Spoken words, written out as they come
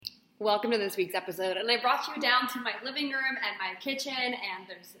Welcome to this week's episode, and I brought you down to my living room and my kitchen, and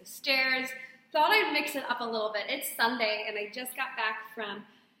there's the stairs. Thought I'd mix it up a little bit. It's Sunday, and I just got back from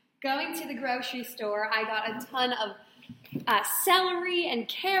going to the grocery store. I got a ton of celery and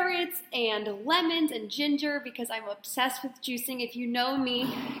carrots and lemons and ginger because I'm obsessed with juicing. If you know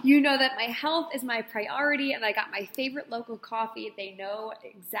me, you know that my health is my priority, and I got my favorite local coffee. They know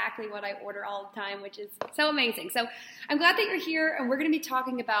exactly what I order all the time, which is so amazing. So I'm glad that you're here, and we're going to be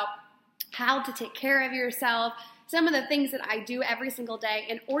talking about how to take care of yourself, some of the things that I do every single day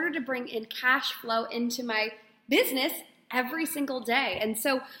in order to bring in cash flow into my business every single day. And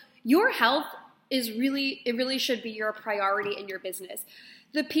so your health really should be your priority in your business.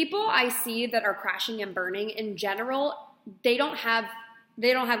 The people I see that are crashing and burning in general, they don't have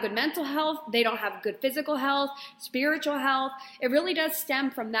good mental health, they don't have good physical health, spiritual health. It really does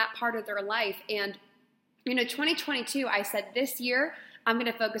stem from that part of their life. And 2022, I said this year, I'm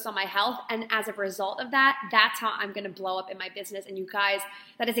going to focus on my health, and as a result of that, that's how I'm going to blow up in my business. And you guys,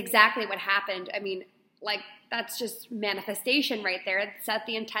 that is exactly what happened. I mean, that's just manifestation right there. Set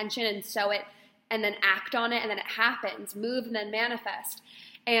the intention and sow it, and then act on it, and then it happens. Move and then manifest.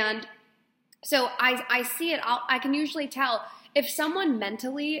 And so I see it. I can usually tell if someone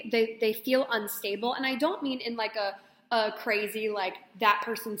mentally, they feel unstable, and I don't mean in like a crazy, like that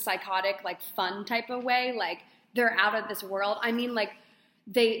person's psychotic, like fun type of way, like they're out of this world. I mean like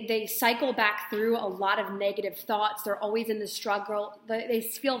they cycle back through a lot of negative thoughts. They're always in the struggle. They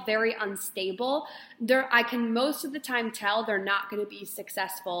feel very unstable. I can most of the time tell they're not going to be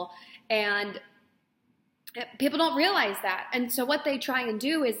successful, and people don't realize that. And so what they try and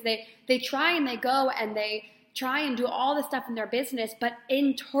do is they try and they go and they try and do all the stuff in their business, but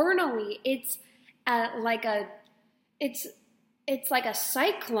internally it's like a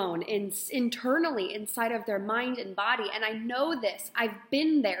cyclone internally inside of their mind and body. And I know this. I've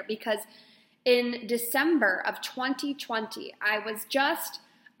been there because in December of 2020,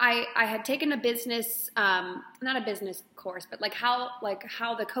 I had taken a business, not a business course, but how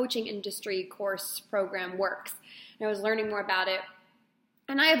the coaching industry course program works. And I was learning more about it.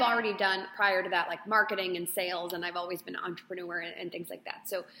 And I have already done prior to that, like marketing and sales, and I've always been an entrepreneur and things like that.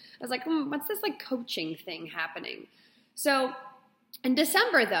 So I was like, what's this like coaching thing happening? So in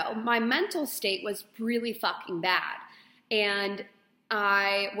December, though, my mental state was really fucking bad. And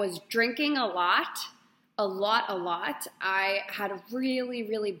I was drinking a lot. I had really,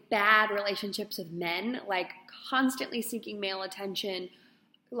 really bad relationships with men, like constantly seeking male attention,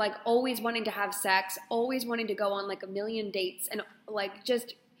 like always wanting to have sex, always wanting to go on like a million dates, and like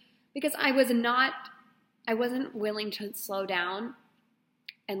just because I wasn't willing to slow down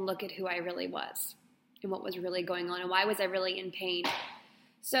and look at who I really was and what was really going on and why was I really in pain.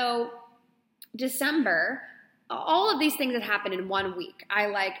 So December, all of these things had happened in 1 week.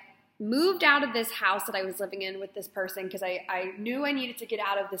 I moved out of this house that I was living in with this person because I knew I needed to get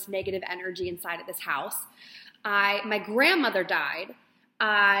out of this negative energy inside of this house. My grandmother died.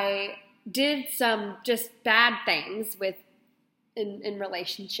 I did some just bad things in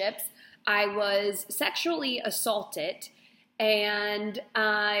relationships. I was sexually assaulted, and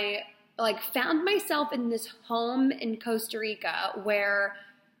I found myself in this home in Costa Rica where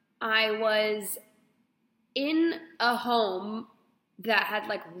I was in a home that had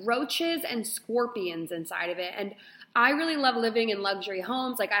like roaches and scorpions inside of it. And I really love living in luxury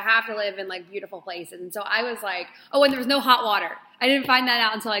homes. Like I have to live in like beautiful places. And so I was like, and there was no hot water. I didn't find that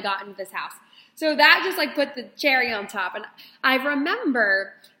out until I got into this house. So that just like put the cherry on top. And I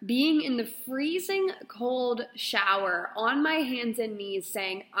remember being in the freezing cold shower on my hands and knees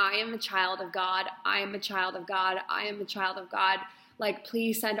saying, I am a child of God. I am a child of God. I am a child of God. Like,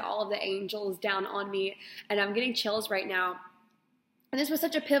 please send all of the angels down on me. And I'm getting chills right now. And this was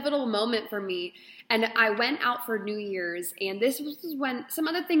such a pivotal moment for me. And I went out for New Year's, and this was when some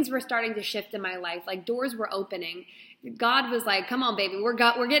other things were starting to shift in my life. Like doors were opening. God was like, come on, baby, we're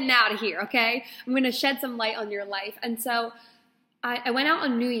getting out of here, okay? I'm going to shed some light on your life. And so I went out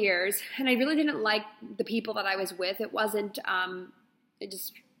on New Year's, and I really didn't like the people that I was with. It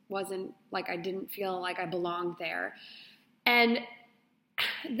just wasn't like I didn't feel like I belonged there. And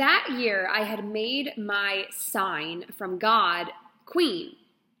that year, I had made my sign from God Queen,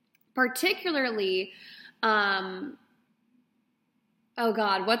 particularly, oh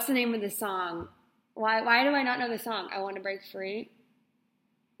God, what's the name of the song? Why do I not know the song? I Want to Break Free?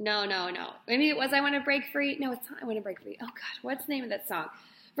 No. Maybe it was I Want to Break Free? No, it's not I Want to Break Free. Oh God, what's the name of that song?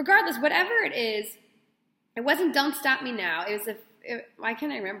 Regardless, whatever it is, it wasn't Don't Stop Me Now. It was why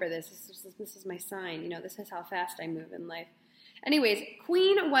can't I remember this? This is my sign. This is how fast I move in life. Anyways,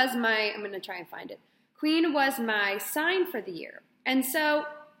 Queen was I'm going to try and find it. Queen was my sign for the year. And so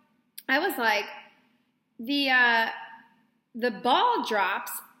I was like, the ball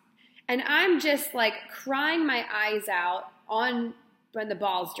drops, and I'm just like crying my eyes out on when the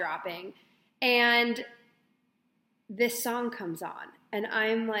ball's dropping, and this song comes on, and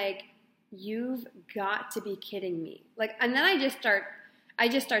I'm like, you've got to be kidding me. Like, and then I just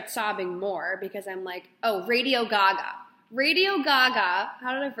start sobbing more because I'm like, oh, Radio Gaga. Radio Gaga,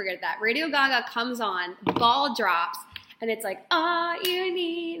 how did I forget that? Radio Gaga comes on, the ball drops, and it's like, all you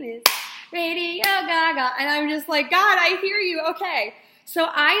need is Radio Gaga. And I'm just like, God, I hear you. Okay. So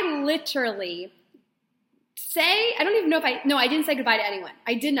I literally I don't even know I didn't say goodbye to anyone.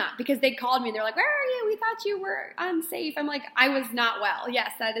 I did not, because they called me and they're like, where are you? We thought you were unsafe. I'm like, I was not well.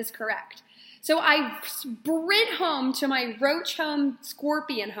 Yes, that is correct. So I sprint home to my roach home,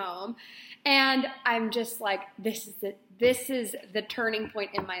 scorpion home, and I'm just like, this is the turning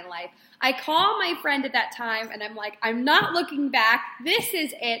point in my life. I call my friend at that time and I'm like, I'm not looking back. This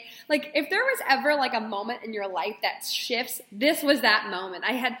is it. Like, if there was ever like a moment in your life that shifts, this was that moment.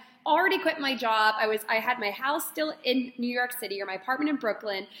 I had already quit my job. I had my house still in New York City, or my apartment in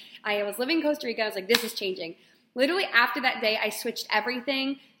Brooklyn. I was living in Costa Rica. I was like, this is changing. Literally after that day, I switched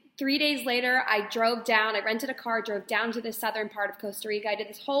everything. 3 days later, I rented a car, drove down to the southern part of Costa Rica. I did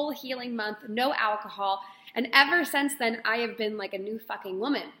this whole healing month, no alcohol. And ever since then, I have been like a new fucking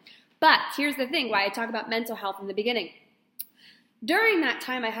woman. But here's the thing, why I talk about mental health in the beginning. During that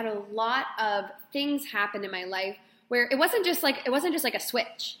time, I had a lot of things happen in my life where it wasn't just like a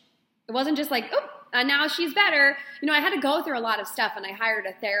switch. It wasn't just like, oh, now she's better. You know, I had to go through a lot of stuff, and I hired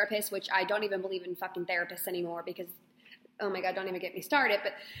a therapist, which I don't even believe in fucking therapists anymore because, oh my God, don't even get me started.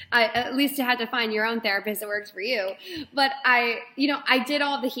 But at least you had to find your own therapist that works for you. But I did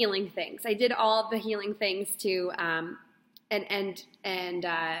all the healing things. I did all the healing things to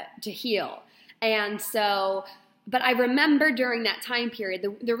to heal. And so, but I remember during that time period,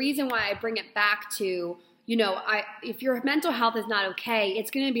 the reason why I bring it back to, if your mental health is not okay, it's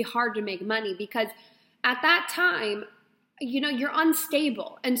going to be hard to make money, because at that time, you're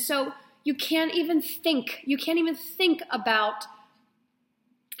unstable. And so you can't even think about,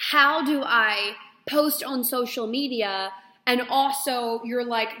 how do I post on social media, and also you're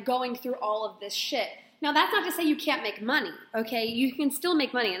like going through all of this shit. Now, that's not to say you can't make money, okay? You can still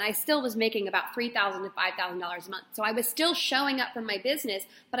make money, and I still was making about $3,000 to $5,000 a month. So I was still showing up for my business,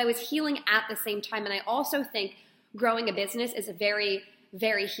 but I was healing at the same time. And I also think growing a business is a very,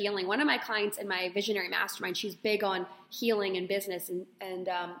 very healing. One of my clients in my Visionary Mastermind, she's big on healing and business, and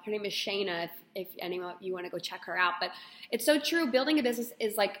her name is Shayna, if anyone you want to go check her out. But it's so true. Building a business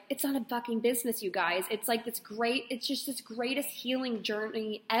is like, it's not a fucking business, you guys. It's like it's just this greatest healing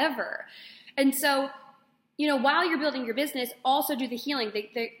journey ever. And so, while you're building your business, also do the healing.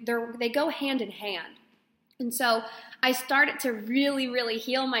 They go hand in hand. And so I started to really, really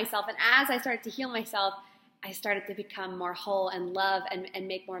heal myself. And as I started to heal myself, I started to become more whole and love and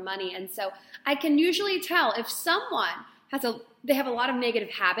make more money. And so I can usually tell if someone they have a lot of negative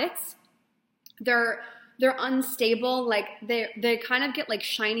habits, they're unstable, like they kind of get like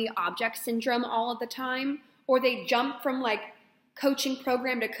shiny object syndrome all of the time, or they jump from like coaching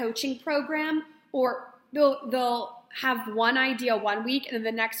program to coaching program, or they'll have one idea 1 week, and then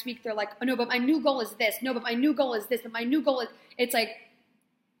the next week they're like, oh no, but my new goal is this. No, but my new goal is this. But my new goal is, it's like,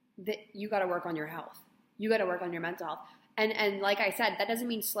 you got to work on your health. You got to work on your mental health. And like I said, that doesn't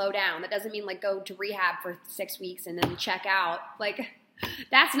mean slow down. That doesn't mean like go to rehab for 6 weeks and then check out. Like,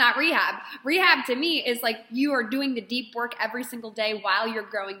 that's not rehab. Rehab to me is like you are doing the deep work every single day while you're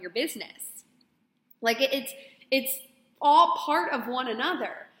growing your business. Like it's all part of one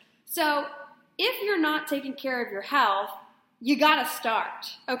another. So if you're not taking care of your health, you got to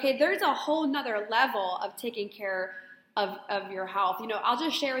start. Okay, there's a whole nother level of taking care of your health. I'll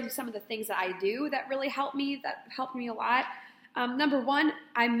just share with you some of the things that I do that really help me, that helped me a lot. Number one,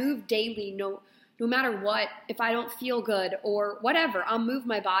 I move daily, no matter what. If I don't feel good or whatever, I'll move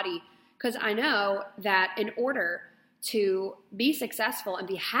my body, because I know that in order to be successful and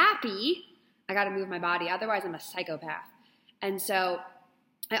be happy, I got to move my body. Otherwise, I'm a psychopath. And so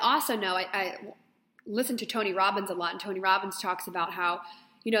I also know, I listen to Tony Robbins a lot, and Tony Robbins talks about how,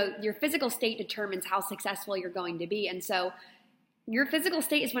 your physical state determines how successful you're going to be. And so your physical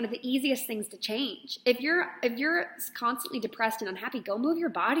state is one of the easiest things to change. If you're constantly depressed and unhappy, go move your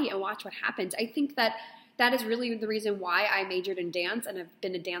body and watch what happens. I think that is really the reason why I majored in dance and have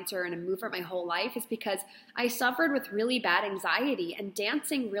been a dancer and a mover my whole life, is because I suffered with really bad anxiety, and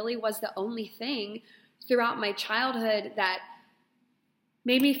dancing really was the only thing throughout my childhood that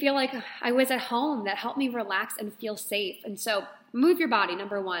made me feel like I was at home, that helped me relax and feel safe. And so move your body,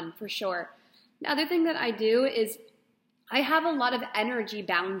 number one, for sure. The other thing that I do is I have a lot of energy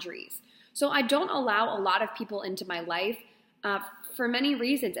boundaries. So I don't allow a lot of people into my life for many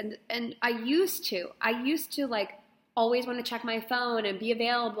reasons. And I used to like always want to check my phone and be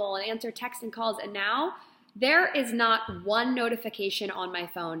available and answer texts and calls. And now there is not one notification on my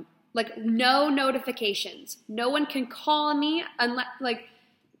phone, like no notifications. No one can call me unless like,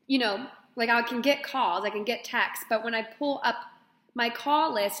 you know, like I can get calls, I can get texts, but when I pull up my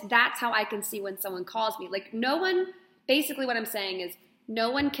call list, that's how I can see when someone calls me. Like no one, basically what I'm saying is no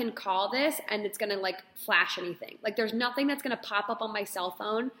one can call this and it's going to like flash anything. Like there's nothing that's going to pop up on my cell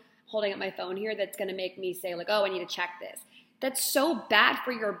phone, holding up my phone here, that's going to make me say like, oh, I need to check this. That's so bad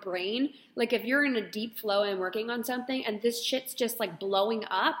for your brain. Like if you're in a deep flow and working on something and this shit's just like blowing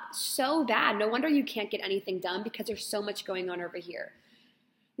up, so bad. No wonder you can't get anything done because there's so much going on over here.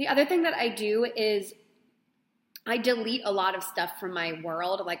 The other thing that I do is I delete a lot of stuff from my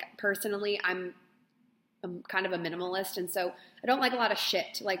world. Like personally, I'm kind of a minimalist, and so I don't like a lot of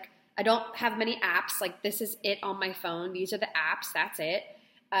shit. Like I don't have many apps. Like this is it on my phone. These are the apps. That's it.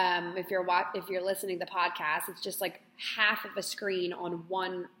 If you're listening to the podcast, it's just like half of a screen on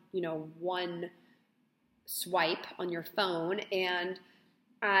one swipe on your phone, and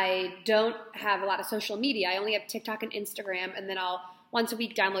I don't have a lot of social media. I only have TikTok and Instagram, and then I'll once a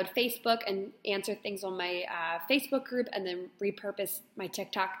week download Facebook and answer things on my Facebook group, and then repurpose my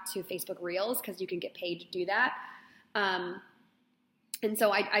TikTok to Facebook Reels because you can get paid to do that. And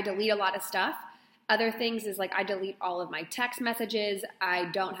so I delete a lot of stuff. Other things is like I delete all of my text messages. I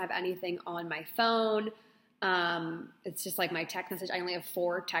don't have anything on my phone. It's just like my text message. I only have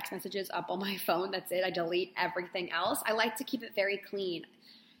 4 text messages up on my phone. That's it. I delete everything else. I like to keep it very clean.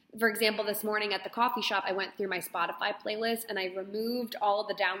 For example, this morning at the coffee shop, I went through my Spotify playlist and I removed all of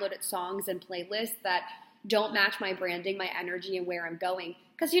the downloaded songs and playlists that don't match my branding, my energy, and where I'm going.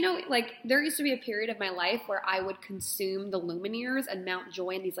 Because, you know, like there used to be a period of my life where I would consume the Lumineers and Mount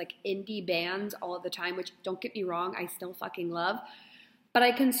Joy and these like indie bands all of the time, which don't get me wrong, I still fucking love. But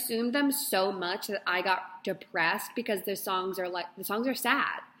I consumed them so much that I got depressed because the songs are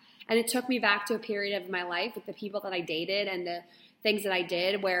sad. And it took me back to a period of my life with the people that I dated and the things that I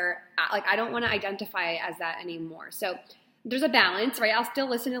did where like I don't want to identify as that anymore. So there's a balance, right? I'll still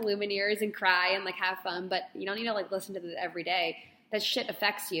listen to Lumineers and cry and like have fun, but you don't need to like listen to it every day. That shit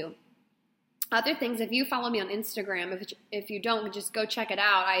affects you. Other things, if you follow me on Instagram, if you don't, just go check it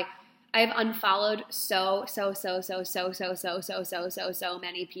out. I have unfollowed so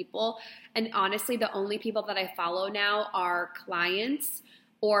many people. And honestly, the only people that I follow now are clients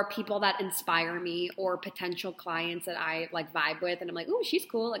or people that inspire me or potential clients that I like vibe with. And I'm like, ooh, she's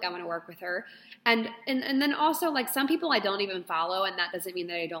cool. Like I want to work with her. And then also like some people I don't even follow. And that doesn't mean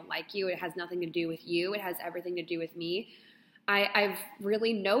that I don't like you. It has nothing to do with you. It has everything to do with me. I've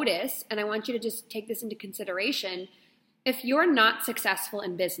really noticed, and I want you to just take this into consideration. If you're not successful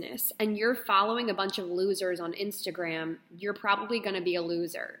in business and you're following a bunch of losers on Instagram, you're probably going to be a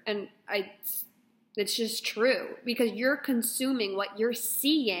loser. And it's just true because you're consuming what you're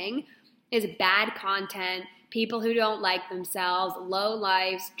seeing is bad content, people who don't like themselves, low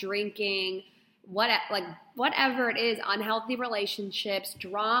lives, drinking, whatever it is, unhealthy relationships,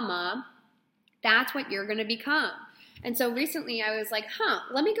 drama. That's what you're going to become. And so recently I was like,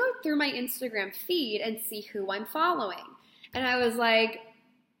 let me go through my Instagram feed and see who I'm following. And I was like,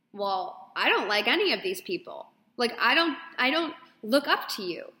 well, I don't like any of these people. Like, I don't look up to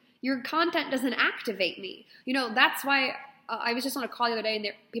you. Your content doesn't activate me. You know, that's why I was just on a call the other day and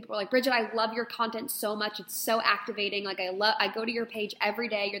people were like, Bridget, I love your content so much. It's so activating. Like I go to your page every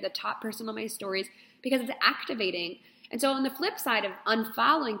day. You're the top person on my stories because it's activating. And so on the flip side of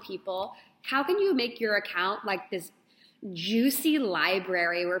unfollowing people, how can you make your account like this juicy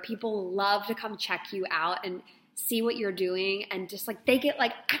library where people love to come check you out and see what you're doing and just like they get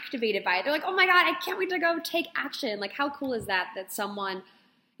like activated by it. They're like, oh my God, I can't wait to go take action. Like how cool is that someone,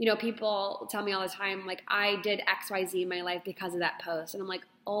 you know, people tell me all the time, like I did XYZ in my life because of that post. And I'm like,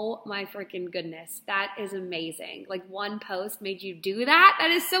 oh my freaking goodness, that is amazing. Like one post made you do that?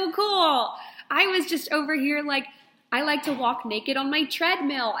 That is so cool. I was just over here like, I like to walk naked on my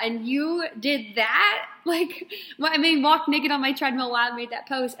treadmill, and you did that? Like, walk naked on my treadmill while I made that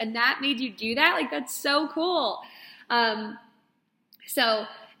post, and that made you do that? Like, that's so cool. So,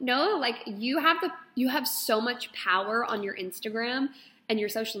 no, like, you have so much power on your Instagram and your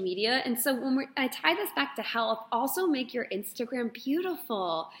social media, and so I tie this back to health, also make your Instagram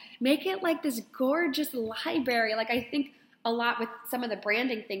beautiful. Make it like this gorgeous library. Like, I think a lot with some of the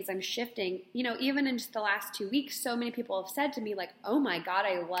branding things I'm shifting, you know, even in just the last 2 weeks, so many people have said to me like, oh my God,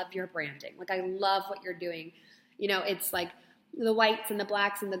 I love your branding. Like I love what you're doing. You know, it's like the whites and the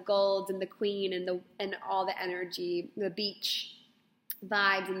blacks and the golds and the queen and all the energy, the beach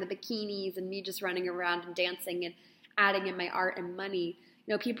vibes and the bikinis and me just running around and dancing and adding in my art and money.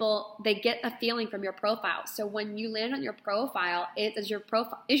 You know, people, they get a feeling from your profile. So when you land on your profile, is your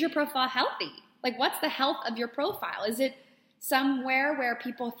profile healthy? Like, what's the health of your profile? Is it somewhere where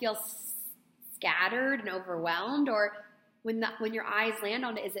people feel scattered and overwhelmed? Or when your eyes land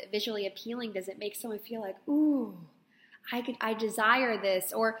on it, is it visually appealing? Does it make someone feel like, ooh, I desire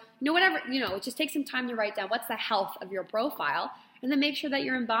this? Or, you know, whatever, you know, just take some time to write down what's the health of your profile, and then make sure that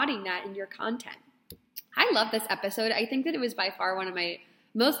you're embodying that in your content. I love this episode. I think that it was by far one of my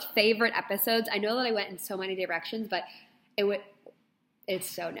most favorite episodes. I know that I went in so many directions, but it's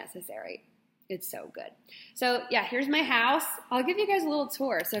so necessary. It's so good. So yeah, here's my house. I'll give you guys a little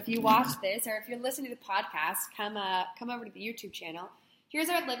tour. So if you watch this, or if you're listening to the podcast, come over to the YouTube channel. Here's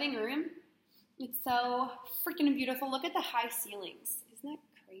our living room. It's so freaking beautiful. Look at the high ceilings. Isn't that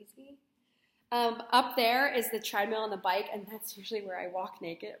crazy? Up there is the treadmill and the bike, and that's usually where I walk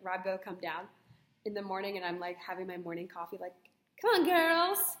naked. Rob will come down in the morning, and I'm like having my morning coffee, like, come on,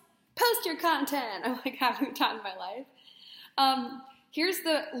 girls, post your content. I'm like having the time of my life.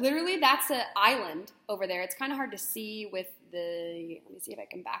 Literally that's an island over there. It's kind of hard to see with let me see if I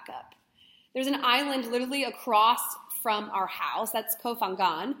can back up. There's an island literally across from our house. That's Koh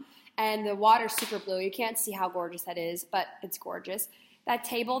Phangan, and the water's super blue. You can't see how gorgeous that is, but it's gorgeous. That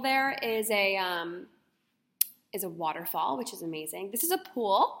table there is a waterfall, which is amazing. This is a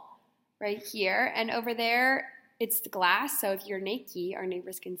pool right here, and over there it's the glass, so if you're naked, our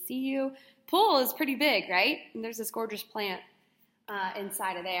neighbors can see you. Pool is pretty big, right? And there's this gorgeous plant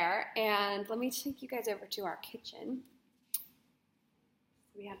inside of there. And let me take you guys over to our kitchen.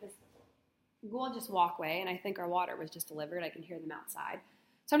 We have this gorgeous walkway, and I think our water was just delivered. I can hear them outside.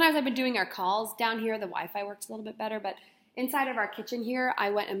 Sometimes I've been doing our calls down here. The Wi-Fi works a little bit better, but inside of our kitchen here, I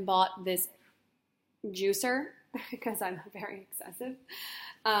went and bought this juicer because I'm very excessive.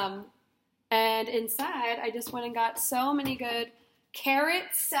 And inside, I just went and got so many good carrot,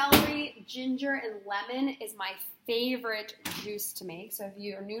 celery, ginger, and lemon is my favorite juice to make. So if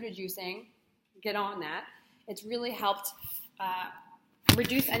you are new to juicing, get on that. It's really helped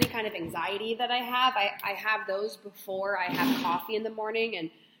reduce any kind of anxiety that I have. I have those before I have coffee in the morning,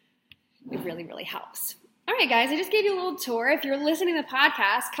 and it really, really helps. All right, guys, I just gave you a little tour. If you're listening to the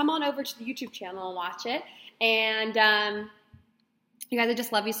podcast, come on over to the YouTube channel and watch it. And you guys, I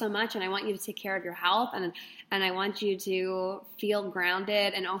just love you so much, and I want you to take care of your health, and I want you to feel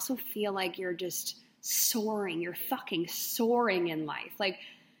grounded and also feel like you're just soaring. You're fucking soaring in life. Like,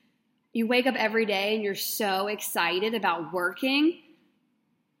 you wake up every day and you're so excited about working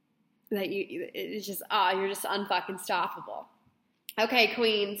that it's just, you're just unfucking stoppable. Okay,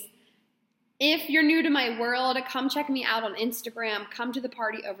 queens. If you're new to my world, come check me out on Instagram. Come to the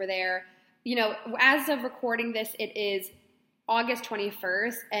party over there. You know, as of recording this, it is August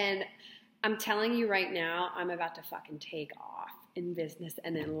 21st, and I'm telling you right now, I'm about to fucking take off in business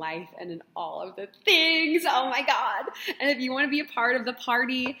and in life and in all of the things. Oh my God. And if you want to be a part of the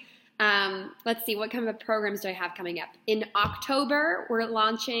party, let's see, what kind of programs do I have coming up? In October, we're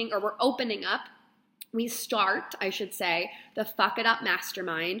opening up. We start, I should say, the Fuck It Up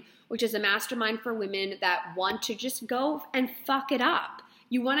Mastermind, which is a mastermind for women that want to just go and fuck it up.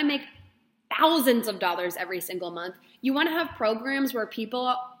 You want to make thousands of dollars every single month. You want to have programs where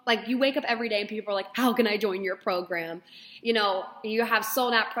people, like, you wake up every day and people are like, how can I join your program? You know, you have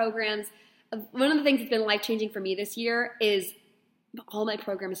sold out programs. One of the things that's been life-changing for me this year is all my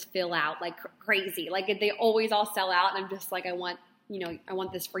programs fill out like crazy. Like, they always all sell out, and I'm just like, I want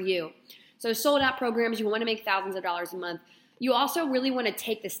this for you. So sold out programs, you want to make thousands of dollars a month. You also really want to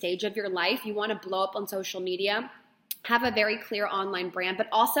take the stage of your life. You want to blow up on social media, have a very clear online brand, but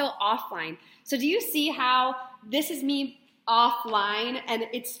also offline. So do you see how this is me offline, and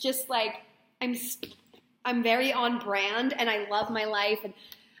it's just like I'm very on brand, and I love my life, and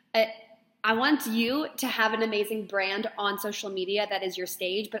I want you to have an amazing brand on social media that is your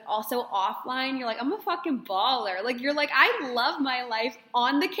stage, but also offline. You're like, I'm a fucking baller. Like, you're like, I love my life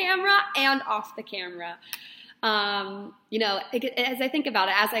on the camera and off the camera. You know, as I think about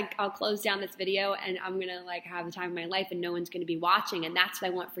it, I'll close down this video, and I'm going to like have the time of my life, and no one's going to be watching. And that's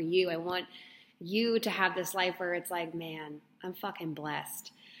what I want for you. I want you to have this life where it's like, man, I'm fucking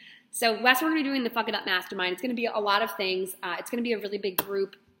blessed. So that's what we're going to be doing, the Fuck It Up Mastermind. It's going to be a lot of things. It's going to be a really big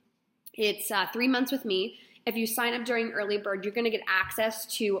group. It's 3 months with me. If you sign up during Early Bird, you're going to get access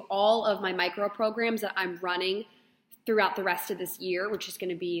to all of my micro programs that I'm running throughout the rest of this year, which is going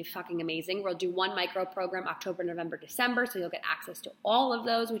to be fucking amazing. We'll do one micro program October, November, December, so you'll get access to all of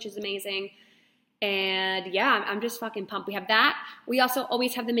those, which is amazing. And yeah, I'm just fucking pumped. We have that. We also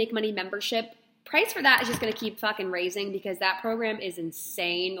always have the Make Money membership. Price for that is just going to keep fucking raising because that program is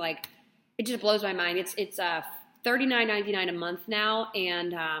insane. Like, it just blows my mind. It's $39.99 a month now,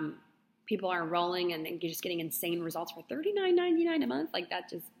 and people are enrolling and you're just getting insane results for $39.99 a month. Like,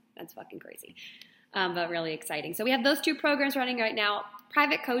 that's fucking crazy. But really exciting. So we have those two programs running right now.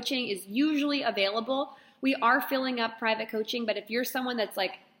 Private coaching is usually available. We are filling up private coaching, but if you're someone that's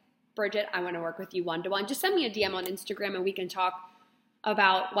like, Bridget, I want to work with you one-to-one, just send me a DM on Instagram and we can talk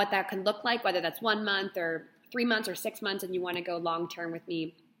about what that can look like, whether that's 1 month or 3 months or 6 months and you want to go long-term with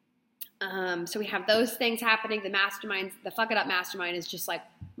me. So we have those things happening. The masterminds, the Fuck It Up Mastermind is just like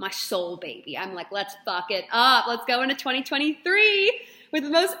my soul baby. I'm like, let's fuck it up. Let's go into 2023 with the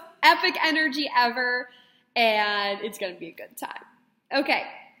most epic energy ever. And it's going to be a good time. Okay.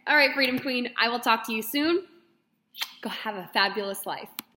 All right, Freedom Queen. I will talk to you soon. Go have a fabulous life.